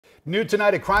New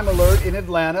tonight, a crime alert in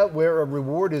Atlanta where a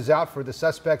reward is out for the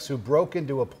suspects who broke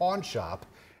into a pawn shop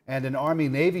and an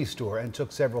Army-Navy store and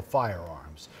took several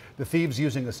firearms. The thieves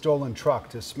using a stolen truck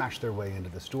to smash their way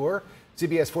into the store.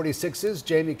 CBS 46's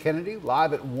Jamie Kennedy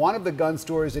live at one of the gun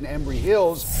stores in Embry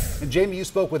Hills. And Jamie, you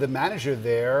spoke with a manager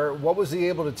there. What was he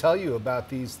able to tell you about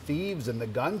these thieves and the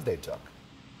guns they took?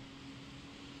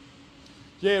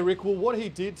 Yeah, Rick, well, what he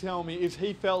did tell me is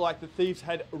he felt like the thieves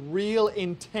had real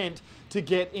intent to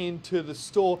get into the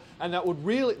store, and that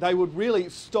they would really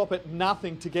stop at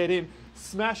nothing to get in,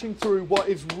 smashing through what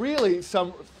is really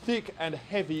some thick and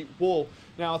heavy wall.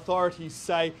 Now, authorities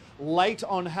say late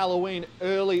on Halloween,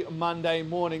 early Monday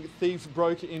morning, thieves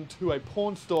broke into a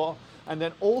pawn store and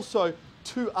then also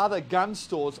two other gun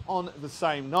stores on the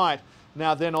same night.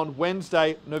 Now then on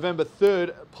Wednesday, November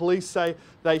 3rd, police say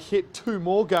they hit two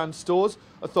more gun stores.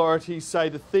 Authorities say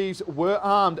the thieves were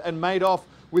armed and made off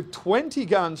with 20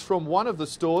 guns from one of the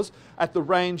stores. At the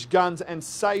range Guns and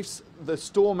Safes, the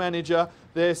store manager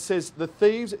there says the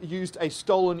thieves used a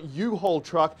stolen U-Haul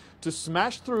truck to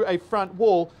smash through a front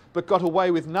wall but got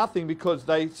away with nothing because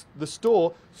the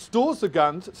store stores the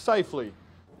guns safely.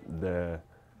 The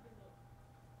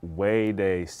way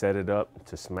they set it up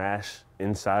to smash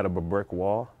inside of a brick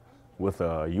wall with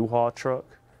a U-Haul truck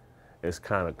is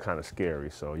kind of scary.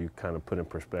 So you kind of put in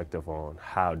perspective on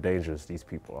how dangerous these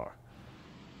people are.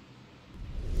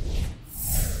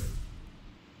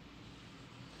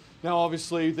 Now,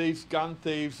 obviously, these gun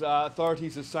thieves,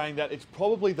 authorities are saying that it's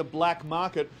probably the black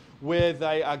market where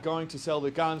they are going to sell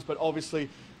the guns, but obviously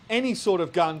any sort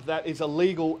of gun that is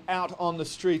illegal out on the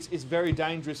streets is very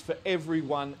dangerous for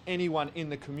anyone in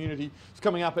the community. It's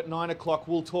coming up at 9 o'clock.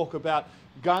 We'll talk about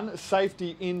gun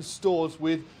safety in stores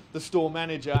with the store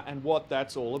manager and what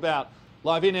that's all about.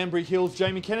 Live in Embry Hills,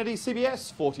 Jamie Kennedy,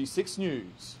 CBS 46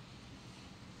 News.